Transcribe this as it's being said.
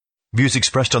Views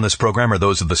expressed on this program are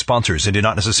those of the sponsors and do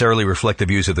not necessarily reflect the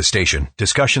views of the station.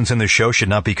 Discussions in this show should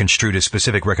not be construed as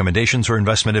specific recommendations or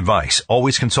investment advice.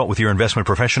 Always consult with your investment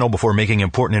professional before making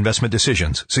important investment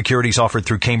decisions. Securities offered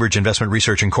through Cambridge Investment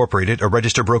Research Incorporated, a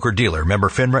registered broker-dealer, member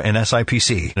FINRA and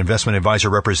SIPC. Investment advisor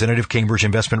representative, Cambridge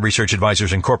Investment Research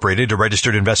Advisors Incorporated, a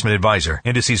registered investment advisor.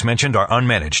 Indices mentioned are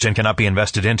unmanaged and cannot be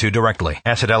invested into directly.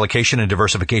 Asset allocation and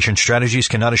diversification strategies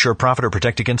cannot assure profit or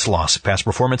protect against loss. Past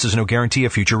performance is no guarantee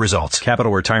of future results.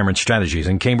 Capital Retirement Strategies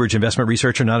and Cambridge Investment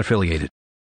Research are not affiliated.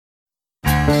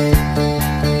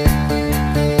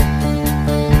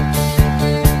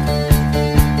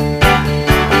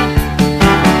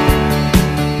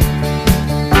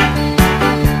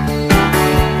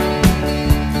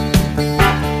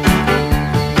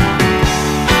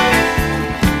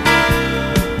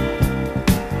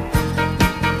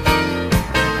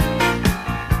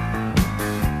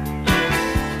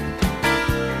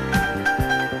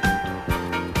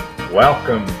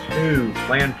 Welcome to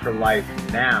Plan for Life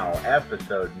Now,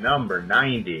 episode number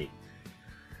 90.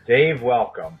 Dave,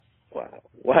 welcome.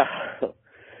 Wow.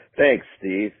 Thanks,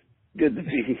 Steve. Good to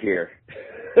be here.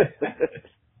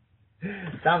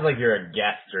 Sounds like you're a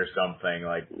guest or something.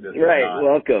 Like this. Right,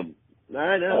 welcome.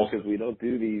 I know, because we don't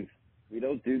do these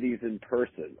in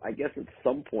person. I guess at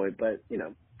some point, but,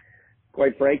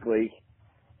 quite frankly,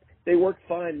 they work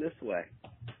fine this way.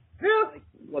 Yeah.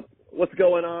 Like, what's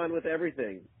going on with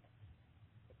everything?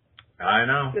 I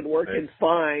know. It's been working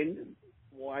fine.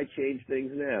 Why change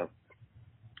things now?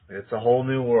 It's a whole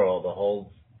new world.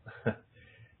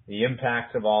 The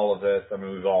impacts of all of this. I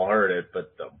mean, we've all heard it,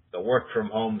 but the work from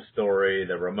home story,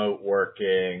 the remote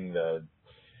working, the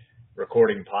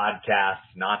recording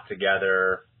podcasts not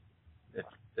together,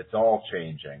 it's all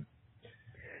changing.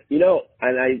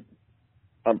 And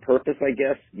on purpose, I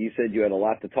guess, you said you had a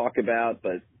lot to talk about,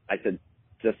 but I said,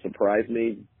 just surprise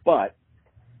me. But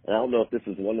I don't know if this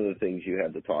is one of the things you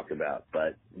had to talk about,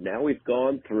 but now we've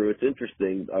gone through, it's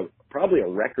interesting, probably a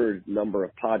record number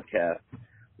of podcasts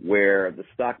where the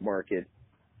stock market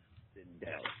has been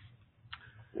down,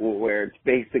 where it's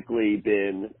basically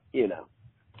been,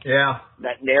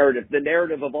 that narrative, the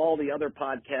narrative of all the other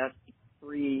podcasts,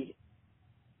 3,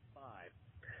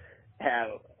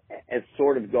 5, has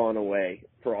sort of gone away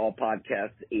for all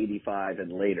podcasts 85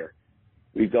 and later.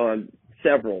 We've gone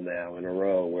several now in a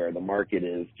row where the market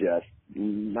is just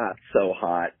not so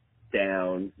hot,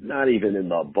 down, not even in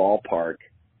the ballpark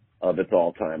of its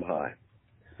all-time high,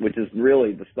 which is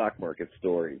really the stock market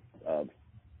story of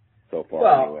so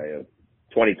far anyway of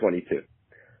 2022.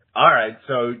 All right,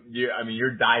 so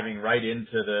you're diving right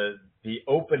into the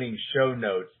opening show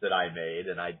notes that I made,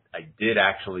 and I did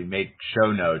actually make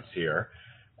show notes here.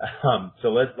 So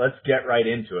let's get right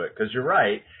into it, because you're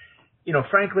right.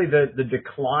 Frankly, the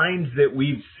declines that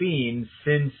we've seen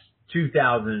since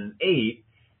 2008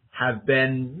 have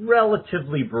been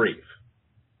relatively brief.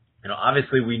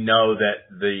 Obviously we know that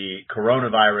the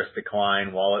coronavirus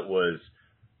decline, while it was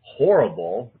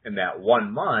horrible in that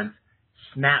 1 month,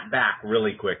 snapped back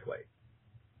really quickly.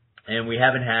 And we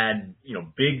haven't had,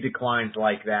 big declines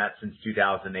like that since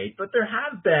 2008, but there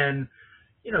have been,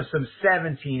 some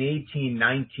 17, 18,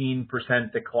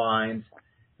 19% declines.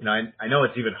 I know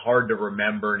it's even hard to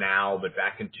remember now, but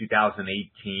back in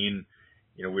 2018,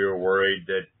 we were worried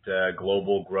that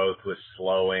global growth was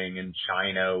slowing and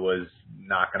China was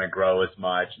not going to grow as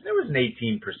much. There was an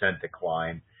 18%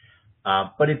 decline,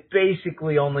 but it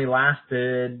basically only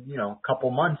lasted, a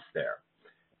couple months there.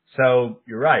 So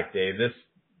you're right, Dave.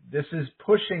 This is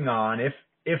pushing on,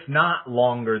 if not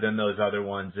longer than those other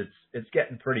ones. It's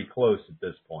getting pretty close at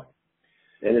this point.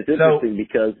 And it's interesting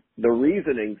because the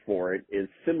reasoning for it is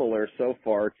similar so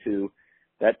far to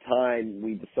that time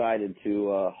we decided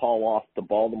to haul off to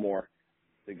Baltimore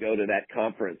to go to that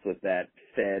conference with that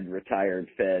retired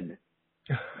Fed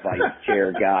vice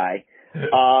chair guy,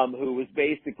 who was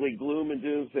basically gloom and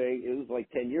doom, saying it was like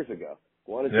 10 years ago.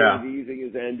 Quantitative easing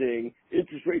is ending.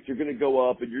 Interest rates are going to go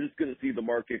up, and you're just going to see the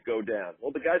market go down.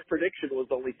 Well, the guy's prediction was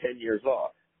only 10 years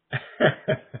off.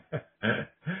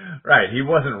 Right. He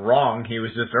wasn't wrong. He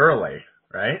was just early,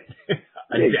 right?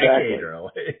 Decade early.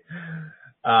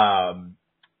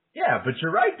 But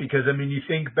you're right, because, you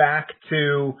think back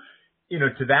to,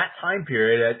 to that time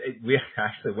period. We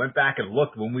actually went back and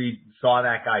looked when we saw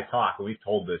that guy talk, and we've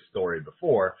told this story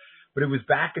before, but it was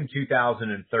back in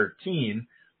 2013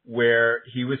 where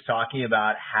he was talking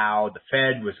about how the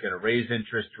Fed was going to raise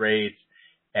interest rates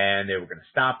and they were going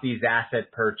to stop these asset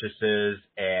purchases,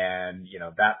 and,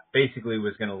 that basically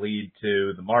was going to lead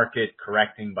to the market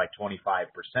correcting by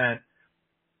 25%,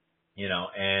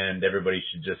 and everybody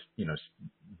should just,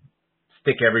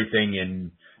 stick everything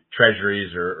in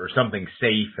treasuries or something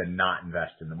safe and not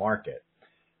invest in the market.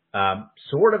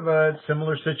 Sort of a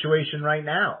similar situation right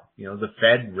now. The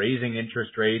Fed raising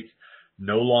interest rates,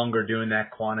 no longer doing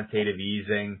that quantitative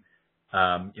easing.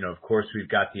 Of course, we've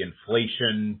got the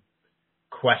inflation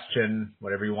question,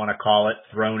 whatever you want to call it,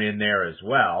 thrown in there as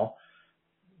well.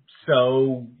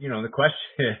 So, the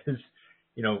question is,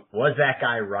 was that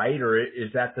guy right, or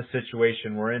is that the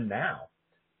situation we're in now?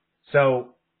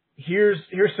 So here's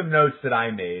some notes that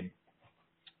I made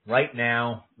right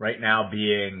now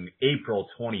being April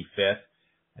 25th.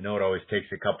 I know it always takes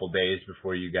a couple days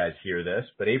before you guys hear this,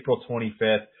 but April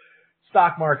 25th,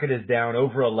 stock market is down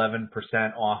over 11%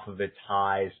 off of its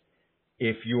highs.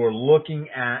 If you're looking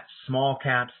at small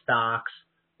cap stocks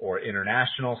or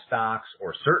international stocks,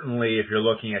 or certainly if you're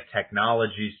looking at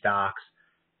technology stocks,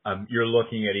 you're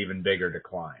looking at even bigger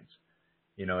declines.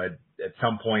 At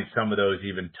some point, some of those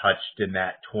even touched in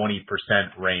that 20%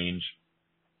 range,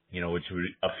 which would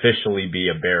officially be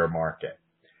a bear market.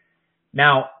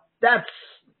 Now, that's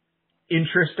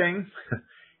interesting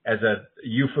as a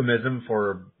euphemism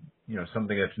for,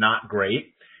 something that's not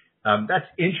great. That's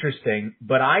interesting,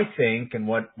 but I think, and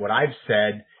what I've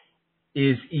said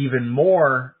is even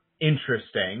more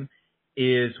interesting,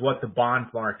 is what the bond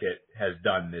market has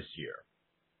done this year.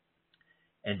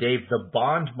 And Dave, the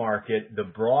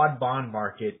broad bond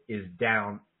market is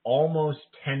down almost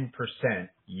 10%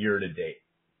 year to date.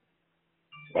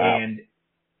 Wow. And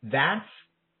that's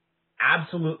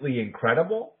absolutely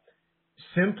incredible,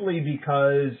 simply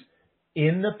because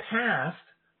in the past,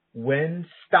 when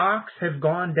stocks have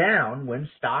gone down, when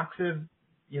stocks have,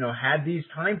 had these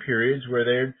time periods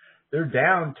where they're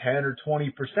down 10 or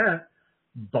 20%,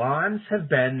 bonds have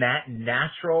been that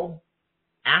natural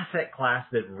asset class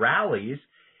that rallies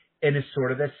and is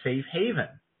sort of a safe haven.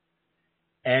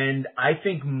 And I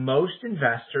think most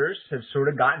investors have sort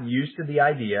of gotten used to the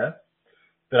idea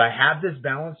that I have this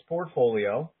balanced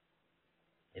portfolio.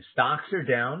 If stocks are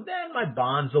down, then my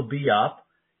bonds will be up,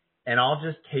 and I'll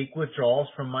just take withdrawals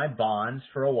from my bonds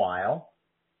for a while,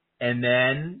 and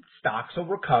then stocks will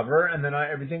recover, and then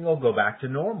everything will go back to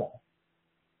normal.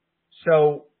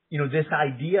 So, this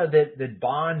idea that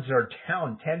bonds are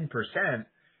down 10%,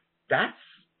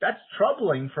 that's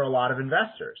troubling for a lot of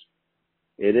investors.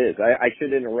 It is. I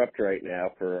should interrupt right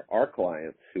now for our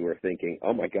clients who are thinking,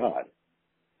 oh my God,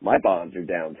 my bonds are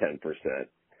down 10%.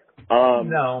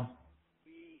 No.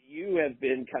 You have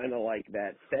been kind of like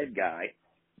that Fed guy,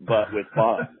 but with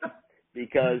bonds,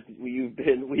 because we've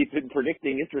been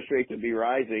predicting interest rates to be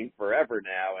rising forever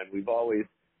now, and we've always,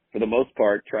 for the most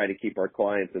part, tried to keep our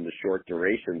clients in the short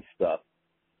duration stuff.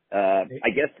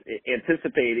 I guess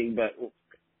anticipating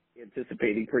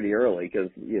pretty early, because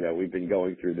we've been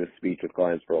going through this speech with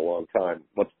clients for a long time.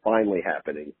 What's finally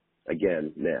happening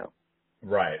again now?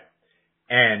 Right.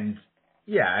 And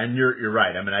yeah, and you're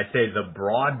right. I mean, I'd say the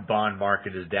broad bond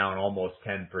market is down almost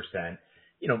 10%.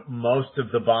 Most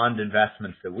of the bond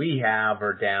investments that we have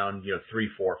are down, 3,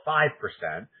 4,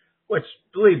 5%, which,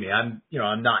 believe me, I'm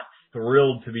not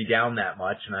thrilled to be down that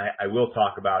much. And I will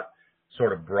talk about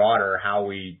sort of broader how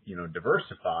we,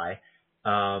 diversify.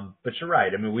 But you're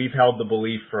right. I mean, we've held the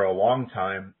belief for a long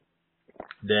time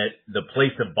that the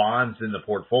place of bonds in the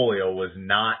portfolio was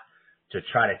not to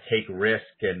try to take risk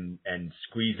and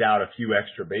squeeze out a few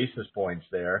extra basis points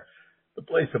there. The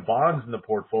place of bonds in the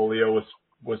portfolio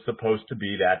was supposed to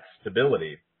be that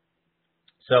stability.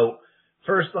 So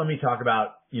first, let me talk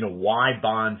about, why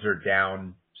bonds are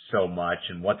down so much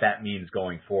and what that means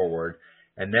going forward.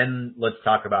 And then let's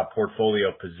talk about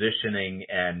portfolio positioning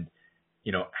and,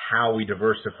 how we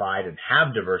diversified and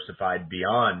have diversified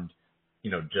beyond,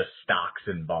 just stocks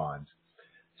and bonds.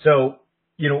 So,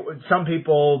 some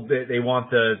people, they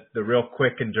want the real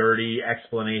quick and dirty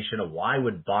explanation of why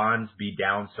would bonds be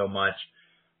down so much.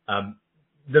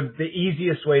 The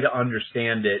easiest way to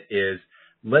understand it is,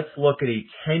 let's look at a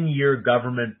 10-year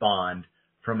government bond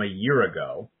from a year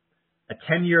ago. A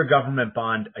 10-year government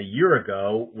bond a year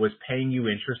ago was paying you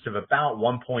interest of about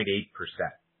 1.8%.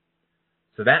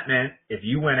 So that meant if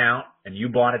you went out and you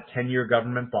bought a 10-year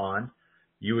government bond,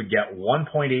 you would get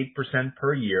 1.8%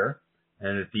 per year.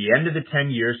 And at the end of the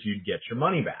 10 years, you'd get your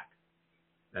money back.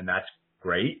 And that's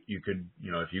great. You could,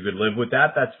 if you could live with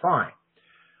that, that's fine.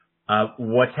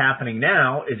 What's happening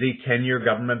now is a 10-year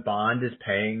government bond is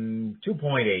paying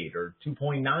 2.8 or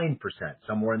 2.9%,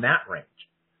 somewhere in that range.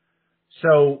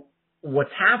 So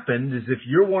what's happened is if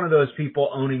you're one of those people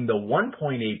owning the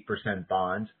 1.8%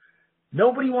 bonds,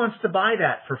 nobody wants to buy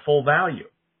that for full value.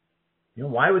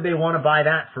 Why would they want to buy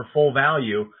that for full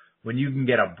value when you can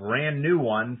get a brand new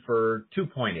one for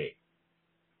 2.8?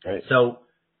 Right. So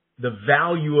the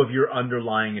value of your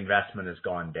underlying investment has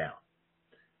gone down.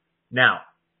 Now,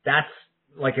 that's,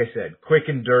 like I said, quick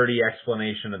and dirty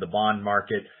explanation of the bond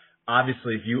market.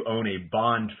 Obviously, if you own a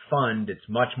bond fund, it's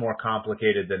much more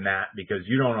complicated than that because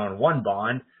you don't own one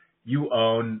bond. You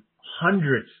own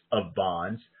hundreds of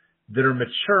bonds that are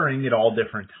maturing at all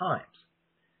different times.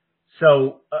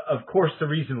 So, of course, the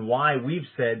reason why we've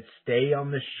said stay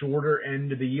on the shorter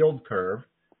end of the yield curve,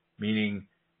 meaning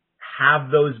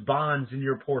have those bonds in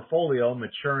your portfolio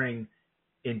maturing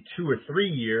in 2 or 3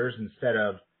 years instead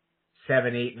of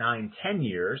 7, 8, 9, 10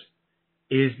 years,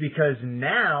 is because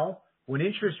now when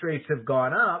interest rates have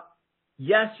gone up,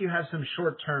 yes, you have some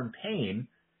short-term pain,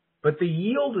 but the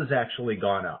yield has actually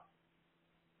gone up.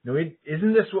 Now,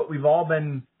 isn't this what we've all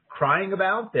been crying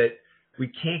about, that we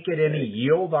can't get any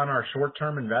yield on our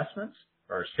short-term investments,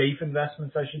 or safe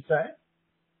investments, I should say?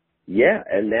 Yeah,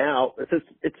 and now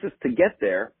it's just to get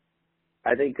there.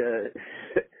 I think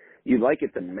you'd like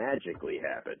it to magically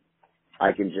happen.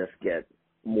 I can just get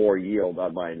more yield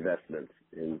on my investments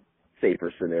in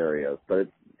safer scenarios, but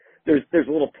there's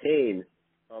a little pain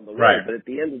on the way. Right. But at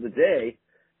the end of the day,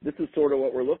 this is sort of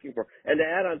what we're looking for. And to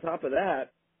add on top of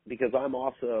that, because I'm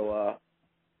also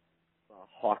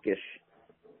hawkish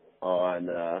on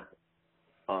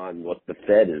what the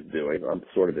Fed is doing, I'm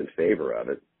sort of in favor of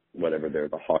it, whatever the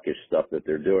hawkish stuff that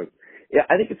they're doing. Yeah,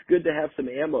 I think it's good to have some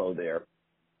ammo there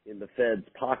in the Fed's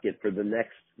pocket for the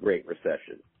next Great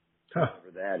Recession,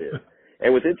 whatever that is.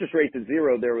 And with interest rates at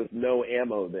zero, there was no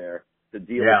ammo there to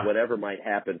deal with whatever might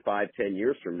happen 5, 10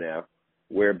 years from now,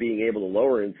 where being able to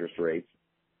lower interest rates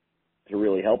to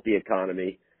really help the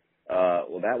economy,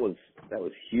 that was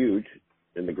huge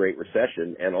in the Great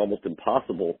Recession and almost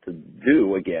impossible to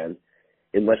do again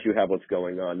unless you have what's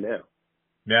going on now.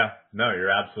 Yeah, no,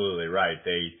 you're absolutely right.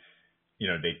 They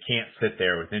can't sit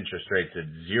there with interest rates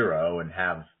at zero and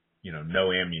have,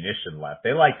 no ammunition left.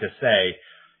 They like to say,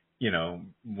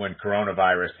 when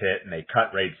coronavirus hit and they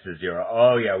cut rates to zero,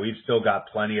 oh yeah, we've still got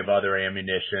plenty of other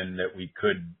ammunition that we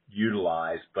could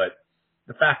utilize. But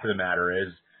the fact of the matter is,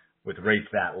 with rates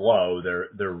that low,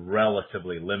 they're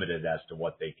relatively limited as to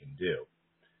what they can do.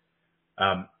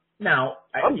 Now,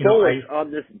 I'm bullish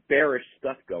on this bearish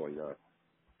stuff going on,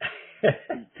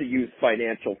 to use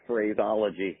financial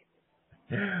phraseology.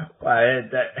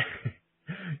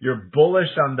 You're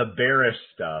bullish on the bearish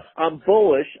stuff. I'm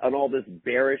bullish on all this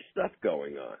bearish stuff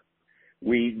going on.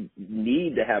 We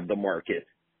need to have the market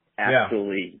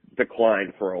actually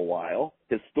decline for a while.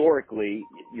 Historically,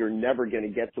 you're never going to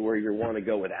get to where you want to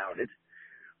go without it.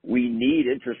 We need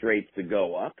interest rates to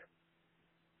go up.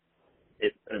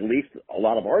 At least a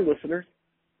lot of our listeners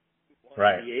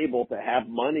want to be able to have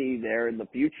money there in the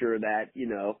future that,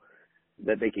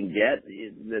 that they can get,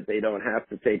 that they don't have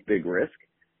to take big risk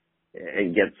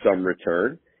and get some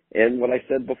return. And what I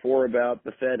said before about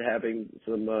the Fed having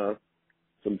some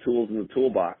tools in the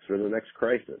toolbox for the next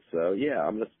crisis. So yeah,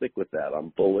 I'm going to stick with that.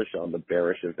 I'm bullish on the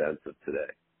bearish events of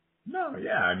today. No,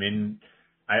 yeah. I mean,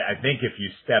 I think if you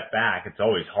step back, it's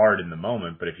always hard in the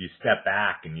moment, but if you step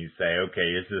back and you say, okay,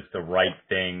 is this the right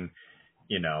thing?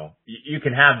 You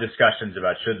can have discussions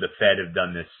about should the Fed have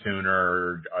done this sooner,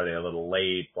 or are they a little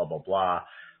late, blah, blah, blah.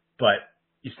 But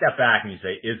you step back and you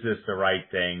say, is this the right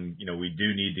thing? We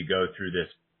do need to go through this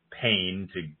pain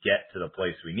to get to the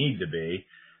place we need to be.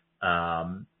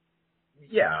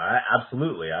 Yeah,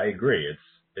 absolutely. I agree.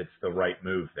 It's the right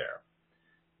move there.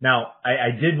 Now,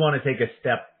 I did want to take a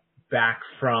step back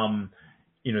from,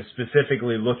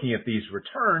 specifically looking at these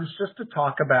returns, just to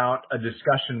talk about a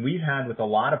discussion we've had with a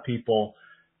lot of people,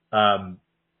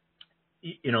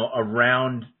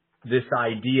 around this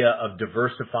idea of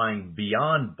diversifying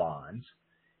beyond bonds.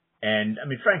 And I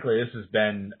mean, frankly, this has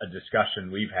been a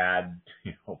discussion we've had,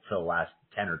 for the last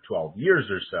 10 or 12 years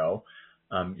or so,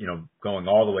 going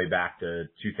all the way back to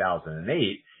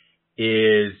 2008,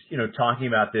 is, talking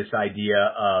about this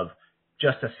idea of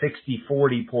just a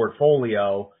 60-40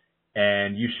 portfolio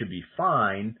and you should be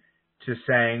fine, to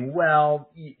saying, well,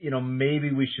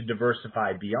 maybe we should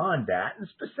diversify beyond that. And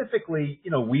specifically,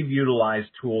 we've utilized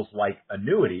tools like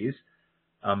annuities,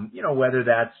 whether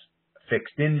that's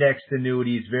fixed indexed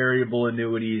annuities, variable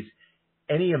annuities,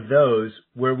 any of those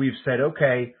where we've said,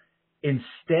 okay,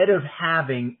 instead of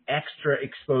having extra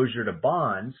exposure to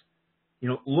bonds,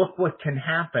 look what can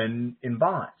happen in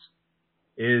bonds.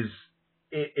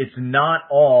 It's not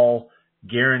all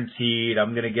guaranteed.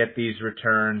 I'm going to get these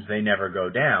returns. They never go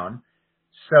down.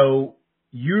 So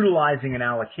utilizing an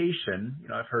allocation,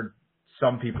 I've heard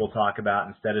some people talk about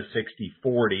instead of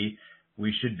 60-40,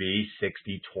 we should be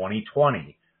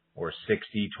 60-20-20 or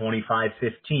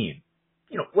 60-25-15,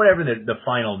 whatever the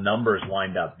final numbers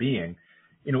wind up being.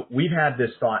 we've had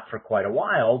this thought for quite a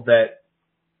while that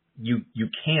you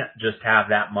can't just have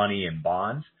that money in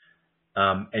bonds.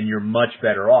 And you're much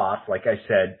better off, like I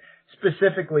said,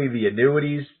 specifically the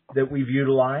annuities that we've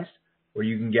utilized, where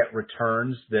you can get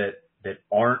returns that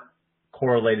aren't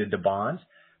correlated to bonds.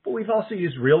 But we've also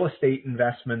used real estate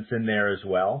investments in there as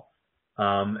well.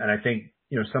 And I think,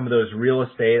 some of those real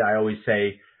estate, I always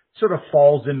say, sort of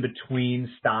falls in between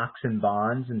stocks and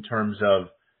bonds in terms of,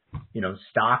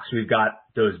 stocks, we've got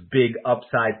those big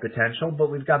upside potential,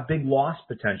 but we've got big loss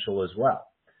potential as well.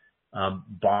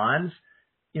 Bonds,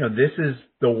 this is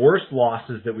the worst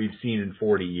losses that we've seen in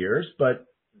 40 years, but,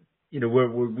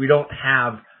 we don't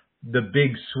have the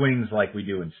big swings like we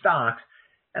do in stocks.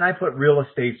 And I put real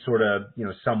estate sort of,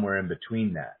 somewhere in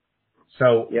between that.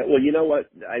 So yeah, well, you know what?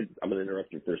 I'm going to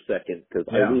interrupt you for a second because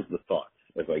yeah. I lose the thoughts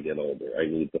as I get older.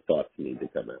 The thoughts need to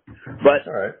come out.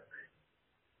 But all right.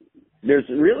 There's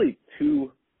really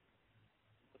two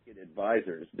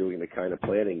advisors doing the kind of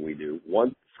planning we do.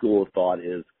 One school of thought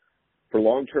is for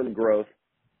long-term growth,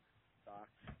 stocks,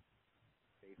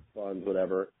 base funds,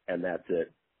 whatever, and that's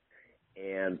it.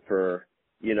 And for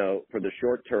the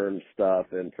short-term stuff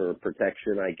and for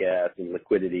protection, I guess, and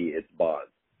liquidity, it's bonds.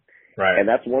 Right. And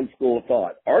that's one school of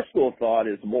thought. Our school of thought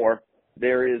is more,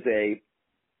 there's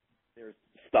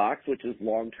stocks, which is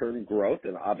long-term growth,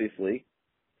 and obviously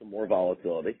some more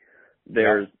volatility.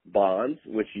 There's bonds,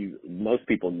 which most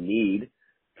people need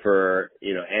for,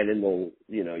 and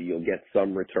you'll get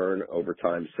some return over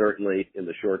time, certainly in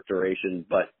the short duration,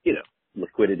 but,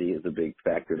 liquidity is a big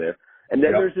factor there. And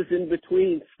then there's this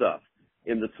in-between stuff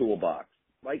in the toolbox,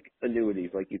 like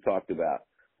annuities, like you talked about,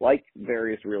 like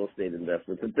various real estate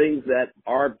investments and things that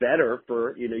are better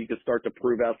for, you can start to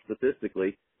prove out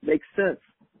statistically, makes sense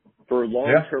for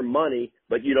long-term money,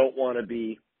 but you don't want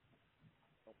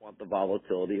the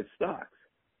volatility of stocks.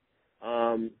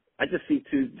 I just see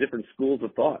two different schools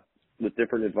of thought with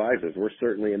different advisors. We're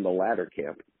certainly in the latter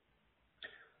camp.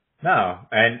 No,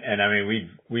 and I mean,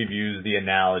 we've used the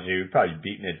analogy, we've probably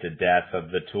beaten it to death, of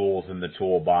the tools in the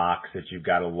toolbox, that you've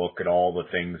got to look at all the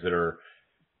things that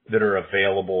are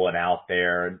available and out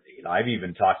there. And I've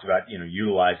even talked about,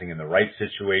 utilizing in the right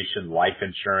situation, life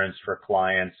insurance for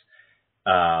clients,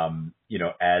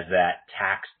 as that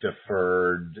tax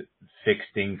deferred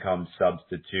fixed income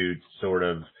substitute sort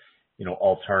of,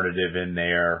 alternative in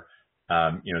there,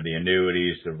 the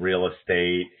annuities, the real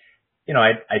estate.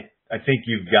 I think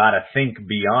you've got to think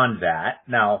beyond that.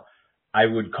 Now, I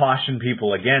would caution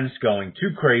people against going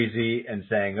too crazy and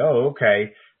saying, oh,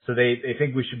 okay, so they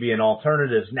think we should be in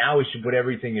alternatives. Now we should put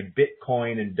everything in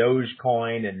Bitcoin and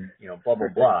Dogecoin and, blah, blah,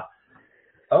 blah.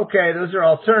 Okay, those are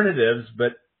alternatives,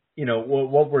 but,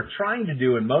 what we're trying to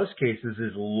do in most cases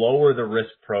is lower the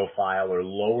risk profile or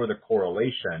lower the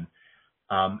correlation.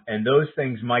 And those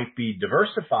things might be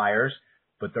diversifiers,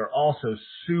 but they're also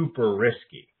super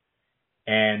risky.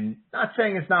 And not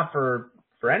saying it's not for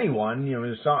anyone,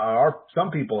 there are some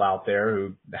people out there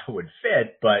who that would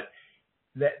fit, but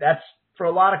that's for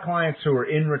a lot of clients who are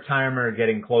in retirement or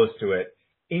getting close to it,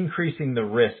 increasing the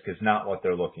risk is not what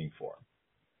they're looking for.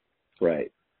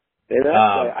 Right. And that's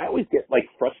why I always get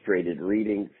frustrated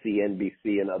reading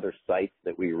CNBC and other sites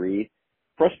that we read,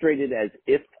 frustrated as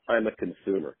if I'm a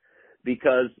consumer,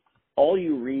 because all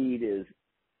you read is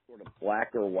sort of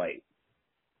black or white.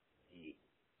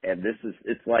 And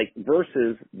it's like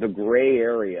versus the gray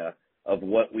area of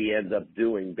what we end up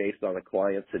doing based on a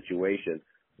client situation,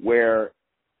 where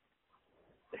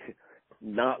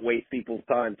not waste people's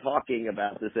time talking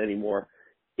about this anymore.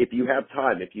 If you have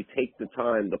time, if you take the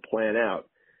time to plan out,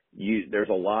 there's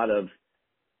a lot of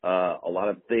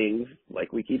things,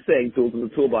 like we keep saying, tools in the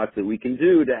toolbox that we can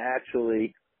do to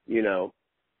actually, your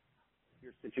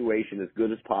situation as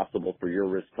good as possible for your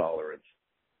risk tolerance.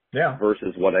 Yeah.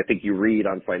 Versus what I think you read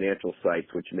on financial sites,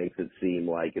 which makes it seem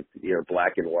like it's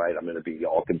black and white. I'm going to be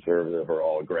all conservative or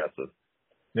all aggressive.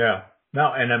 Yeah.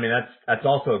 No, and I mean, that's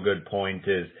also a good point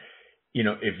is,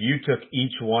 if you took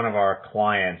each one of our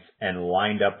clients and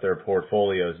lined up their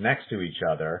portfolios next to each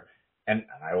other, and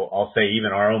I'll say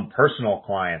even our own personal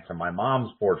clients and my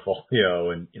mom's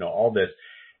portfolio and, all this,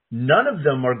 none of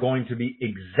them are going to be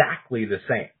exactly the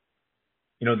same.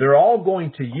 They're all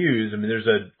going to use, there's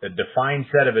a defined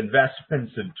set of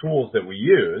investments and tools that we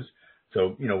use.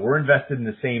 So, we're invested in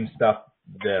the same stuff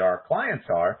that our clients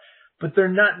are, but they're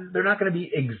not going to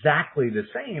be exactly the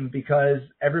same because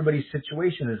everybody's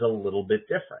situation is a little bit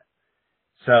different.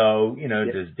 So,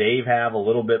 does Dave have a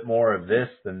little bit more of this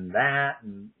than that?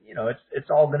 And, it's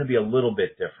all going to be a little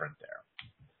bit different there.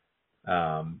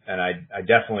 And I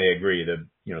definitely agree that,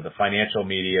 the financial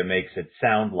media makes it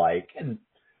sound like, and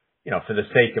for the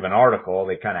sake of an article,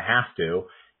 they kind of have to,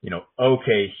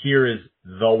 okay, here is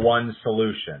the one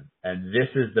solution and this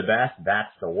is the best,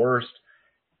 that's the worst.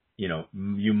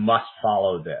 You must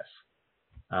follow this.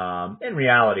 In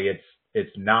reality,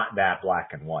 it's not that black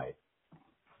and white.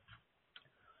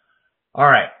 All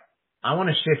right. I want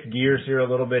to shift gears here a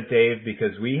little bit, Dave,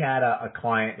 because we had a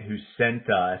client who sent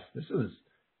us, this was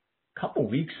a couple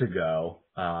weeks ago,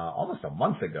 almost a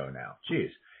month ago now. Jeez.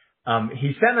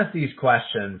 He sent us these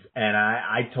questions and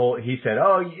he said,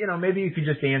 maybe you could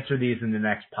just answer these in the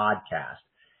next podcast.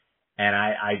 And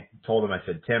I told him, I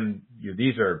said, Tim,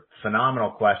 these are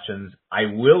phenomenal questions. I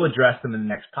will address them in the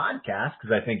next podcast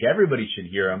because I think everybody should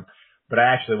hear them. But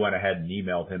I actually went ahead and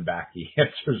emailed him back the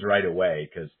answers right away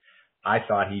because I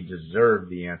thought he deserved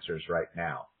the answers right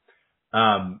now.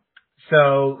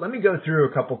 So let me go through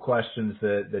a couple questions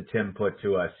that Tim put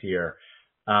to us here.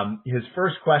 His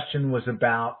first question was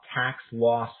about tax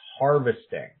loss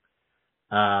harvesting.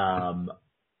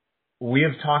 We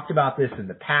have talked about this in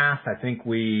the past. I think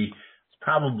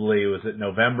was it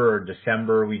November or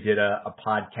December, we did a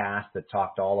podcast that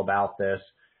talked all about this,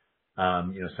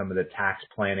 some of the tax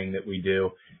planning that we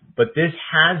do. But this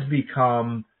has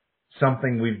become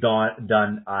something we've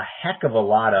done a heck of a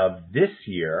lot of this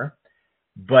year.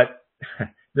 But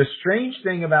the strange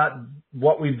thing about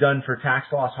what we've done for tax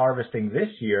loss harvesting this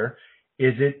year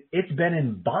is it's been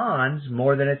in bonds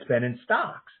more than it's been in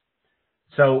stocks.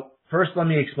 So first, let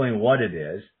me explain what it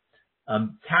is.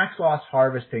 Tax loss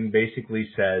harvesting basically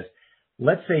says,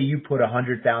 let's say you put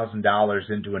 $100,000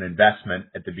 into an investment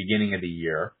at the beginning of the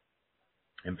year.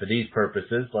 And for these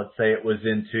purposes, let's say it was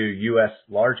into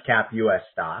large cap U.S.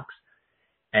 stocks.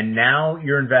 And now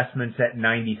your investment's at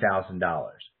 $90,000.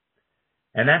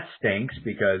 And that stinks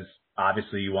because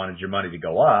obviously you wanted your money to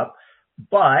go up,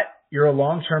 but you're a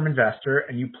long-term investor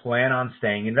and you plan on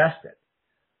staying invested.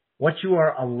 What you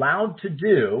are allowed to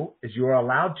do is you are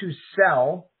allowed to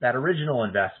sell that original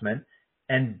investment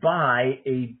and buy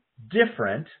a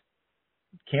different,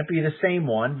 can't be the same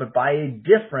one, but buy a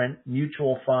different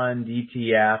mutual fund,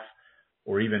 ETF,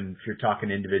 or even if you're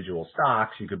talking individual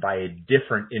stocks, you could buy a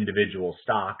different individual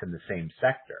stock in the same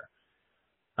sector.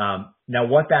 Now,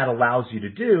 what that allows you to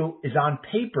do is on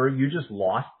paper, you just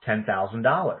lost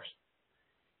 $10,000.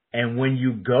 And when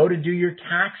you go to do your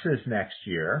taxes next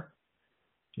year,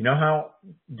 you know how,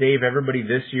 Dave, everybody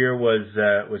this year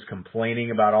was complaining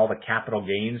about all the capital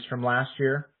gains from last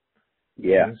year?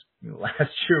 Yeah.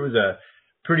 Last year was a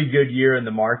pretty good year in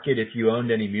the market. If you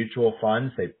owned any mutual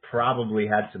funds, they probably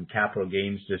had some capital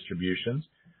gains distributions.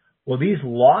 Well, these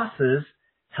losses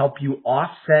help you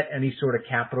offset any sort of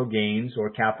capital gains or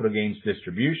capital gains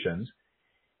distributions.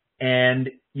 And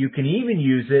you can even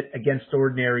use it against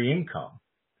ordinary income.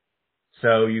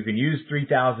 So you can use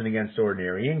 $3,000 against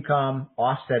ordinary income,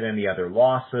 offset any other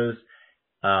losses.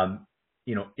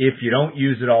 If you don't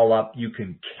use it all up, you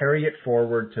can carry it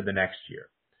forward to the next year.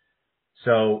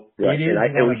 So right. It is.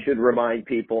 And we should remind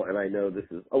people, and I know this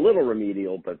is a little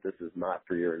remedial, but this is not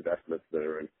for your investments that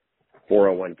are in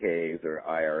 401ks or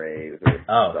IRAs or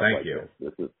stuff thank like you.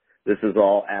 This is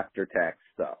all after tax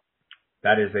stuff.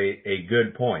 That is a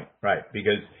good point, right?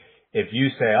 Because if you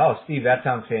say, "Oh, Steve, that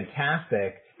sounds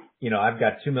fantastic. I've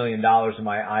got $2 million in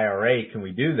my IRA. Can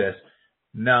we do this?"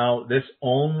 No, this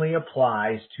only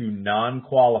applies to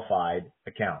non-qualified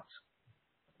accounts.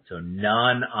 So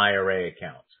non-IRA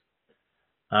accounts.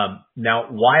 Now,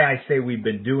 why I say we've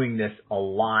been doing this a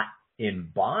lot in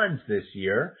bonds this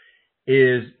year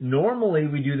is normally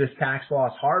we do this tax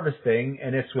loss harvesting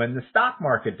and it's when the stock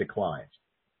market declines.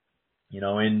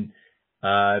 In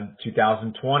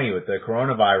 2020 with the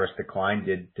coronavirus decline,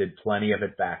 did plenty of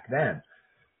it back then.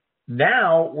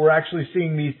 Now we're actually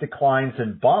seeing these declines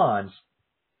in bonds.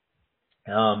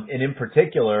 And in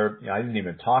particular, I didn't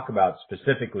even talk about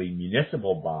specifically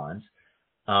municipal bonds,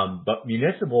 but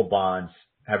municipal bonds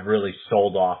have really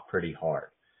sold off pretty hard.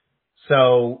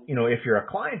 So, if you're a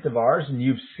client of ours and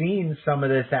you've seen some of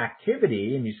this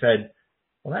activity and you said,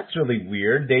 well, that's really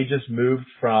weird. They just moved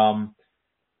from,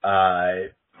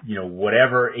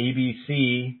 whatever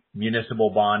ABC municipal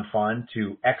bond fund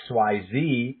to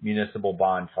XYZ municipal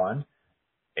bond fund.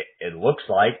 It looks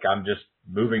like I'm just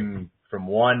moving from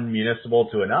one municipal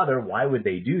to another. Why would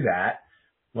they do that?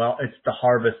 Well, it's to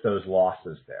harvest those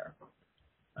losses there.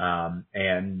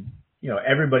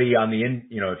 Everybody on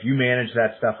if you manage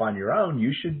that stuff on your own,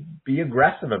 you should be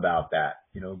aggressive about that.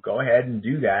 Go ahead and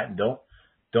do that and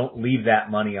don't leave that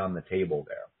money on the table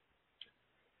there.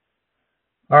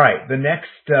 All right. The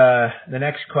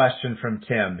next question from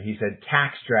Tim, he said,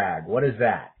 tax drag. What is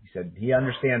that? He said he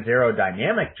understands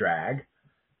aerodynamic drag,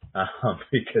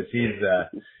 because he's,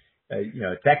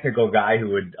 a technical guy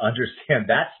who would understand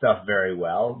that stuff very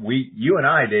well. You and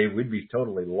I, Dave, we'd be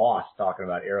totally lost talking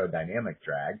about aerodynamic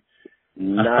drag.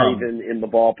 Not even in the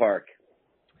ballpark.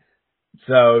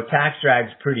 So tax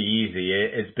drag's pretty easy.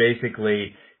 It's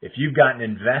basically if you've got an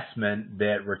investment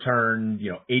that returned,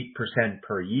 8%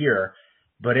 per year,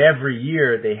 but every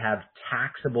year they have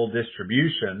taxable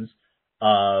distributions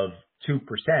of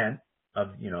 2%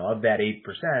 of that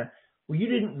 8%. Well, you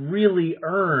didn't really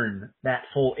earn that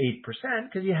full 8%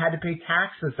 because you had to pay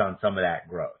taxes on some of that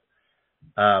growth.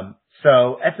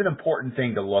 So that's an important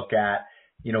thing to look at.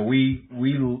 We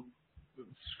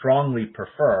strongly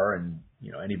prefer, and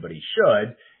anybody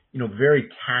should, very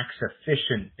tax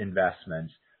efficient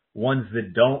investments, ones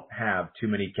that don't have too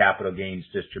many capital gains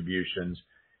distributions.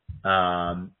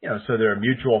 So there are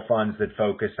mutual funds that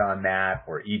focus on that,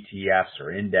 or ETFs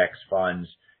or index funds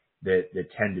that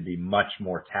tend to be much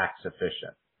more tax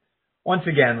efficient. Once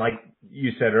again, like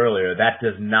you said earlier, that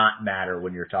does not matter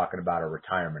when you're talking about a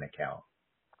retirement account.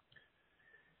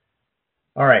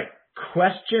 All right.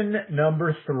 Question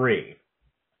number 3.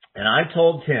 And I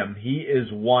told Tim he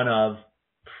is one of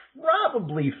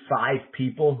probably 5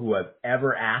 people who have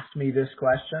ever asked me this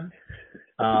question.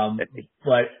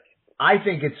 But I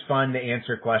think it's fun to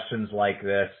answer questions like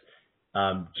this.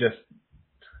 I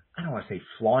don't want to say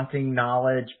flaunting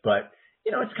knowledge, but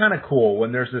it's kind of cool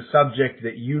when there's a subject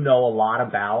that you know a lot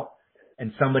about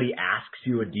and somebody asks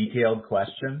you a detailed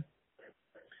question.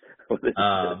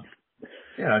 Dave,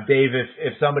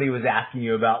 if somebody was asking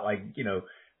you about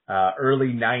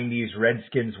early 90s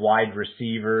Redskins wide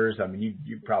receivers, I mean,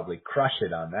 you'd probably crush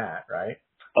it on that, right?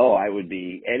 Oh, I would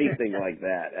be anything like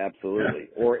that. Absolutely.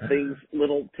 Or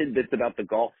little tidbits about the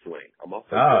golf swing. I'm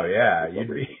also. Oh yeah.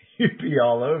 You'd be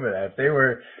all over that. If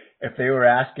they were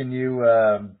asking you,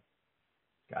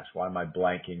 gosh, why am I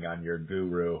blanking on your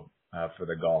guru, for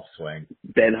the golf swing?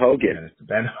 Ben Hogan.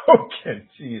 Ben Hogan.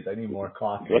 Jeez, I need more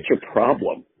coffee. What's your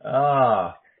problem?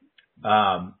 All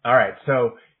right.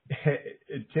 So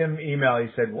Tim emailed,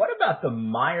 he said, what about the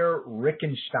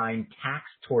Meyer-Rickenstein tax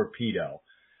torpedo?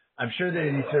 I'm sure that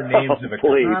these are names of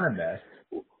economists.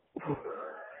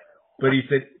 But he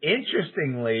said,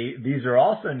 interestingly, these are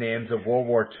also names of World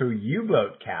War II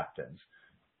U-boat captains.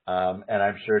 And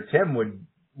I'm sure Tim would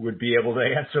be able to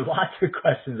answer lots of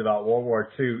questions about World War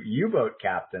II U-boat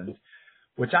captains,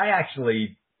 which I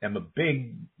actually am a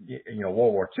big,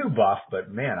 World War II buff, but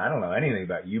man, I don't know anything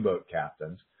about U-boat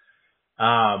captains.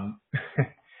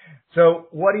 So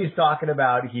what he's talking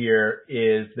about here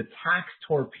is the tax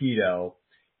torpedo.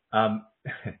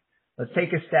 Let's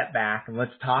take a step back and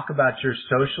let's talk about your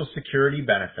Social Security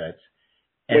benefits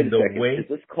and is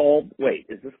this called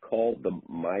the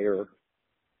Meyer?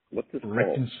 What's this called?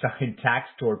 Rickenstein tax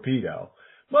torpedo.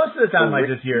 Most of the time I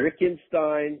just hear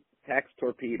Rickenstein tax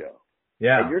torpedo.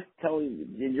 Yeah. And you're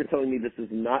telling me this is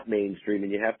not mainstream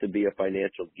and you have to be a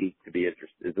financial geek to be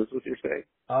interested. Is this what you're saying?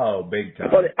 Oh, big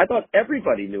time. I thought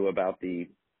everybody knew about the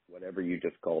whatever you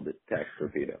just called it, tax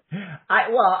torpedo.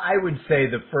 I would say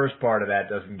the first part of that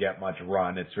doesn't get much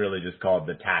run. It's really just called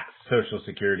the Social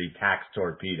Security tax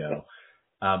torpedo.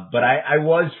 But I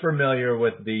was familiar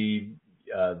with the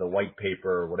white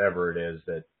paper or whatever it is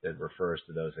that refers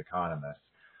to those economists.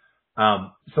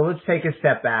 So let's take a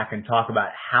step back and talk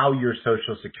about how your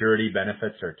Social Security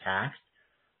benefits are taxed.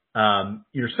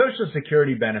 Your Social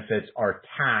Security benefits are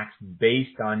taxed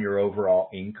based on your overall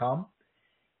income.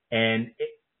 And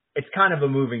it's kind of a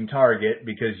moving target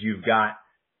because you've got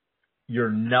your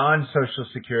non-Social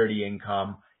Security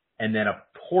income and then a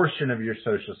portion of your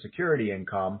Social Security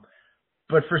income.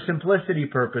 But for simplicity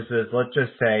purposes, let's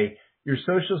just say your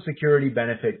Social Security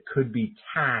benefit could be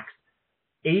taxed.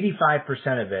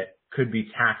 85% of it could be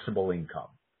taxable income,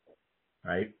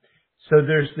 right? So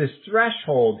there's this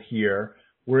threshold here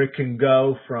where it can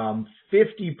go from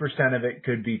 50% of it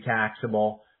could be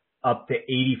taxable up to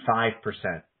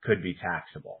 85% could be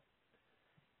taxable.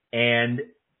 And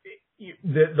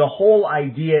the whole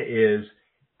idea is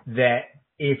that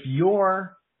if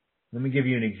let me give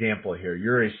you an example here.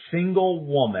 You're a single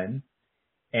woman,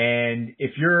 and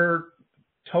if your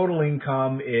total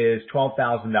income is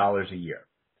 $12,000 a year,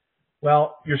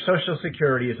 well, your Social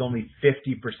Security is only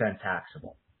 50%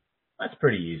 taxable. That's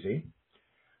pretty easy.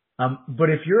 But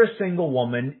if you're a single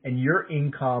woman and your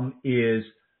income is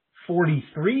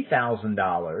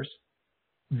 $43,000,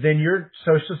 then your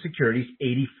Social Security is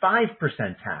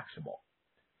 85% taxable.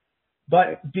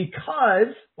 But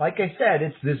because, like I said,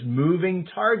 it's this moving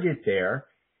target there,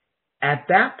 at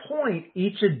that point,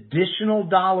 each additional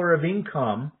dollar of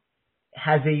income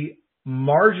has a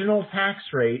marginal tax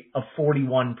rate of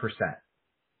 41%.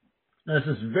 Now, this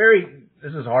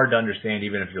is hard to understand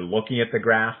even if you're looking at the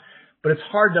graph, but it's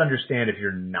hard to understand if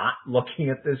you're not looking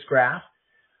at this graph.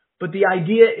 But the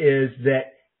idea is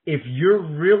that if you're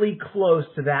really close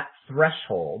to that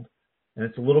threshold, and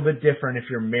it's a little bit different if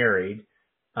you're married,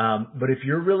 but if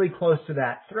you're really close to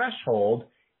that threshold,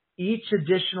 each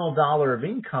additional dollar of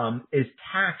income is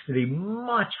taxed at a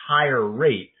much higher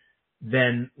rate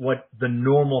than what the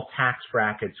normal tax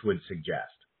brackets would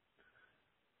suggest.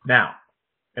 Now,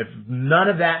 if none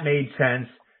of that made sense,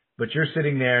 but you're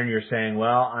sitting there and you're saying,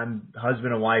 well, I'm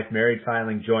husband and wife, married,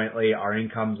 filing jointly, our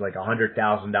income's like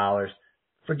 $100,000,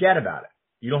 forget about it.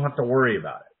 You don't have to worry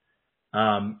about it.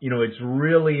 It's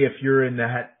really if you're in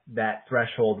that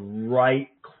threshold right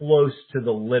close to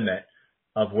the limit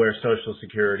of where Social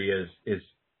Security is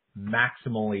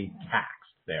maximally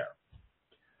taxed there.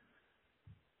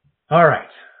 All right.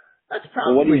 That's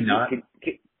probably not. Can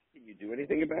you do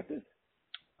anything about this?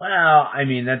 Well, I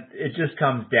mean, it just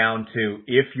comes down to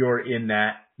if you're in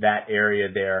that area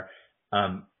there,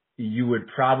 you would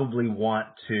probably want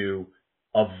to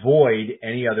avoid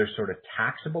any other sort of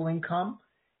taxable income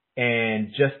and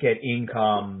just get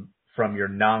income from your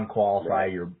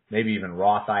non-qualified, your maybe even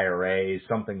Roth IRAs,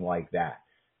 something like that,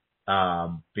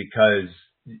 because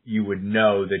you would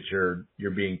know that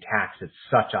you're being taxed at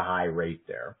such a high rate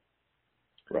there.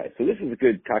 Right. So this is a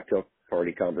good cocktail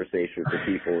party conversation for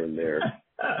people in there.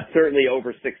 Certainly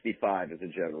over 65 as a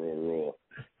general rule.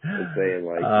 And saying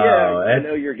like, I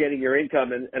know you're getting your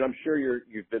income, and I'm sure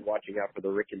you've been watching out for the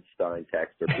Rickenstein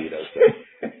tax torpedo.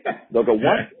 So they'll go,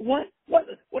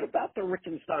 what about the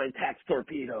Rickenstein tax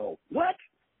torpedo? What?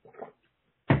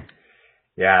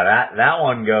 Yeah, that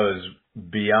one goes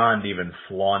beyond even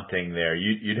flaunting there.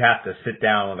 You'd have to sit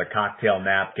down with a cocktail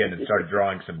napkin and start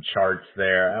drawing some charts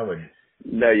there.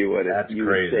 No, you wouldn't. That's you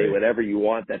crazy. would say whatever you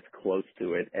want that's close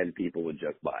to it, and people would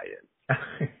just buy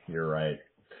it. You're right.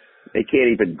 They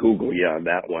can't even Google you on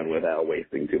that one without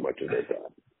wasting too much of their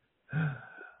time.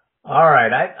 All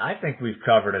right. I think we've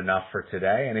covered enough for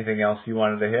today. Anything else you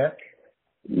wanted to hit?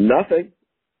 Nothing.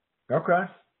 Okay.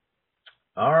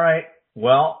 All right.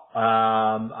 Well,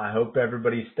 I hope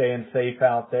everybody's staying safe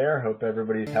out there. Hope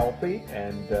everybody's healthy,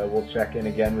 and we'll check in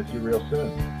again with you real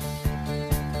soon.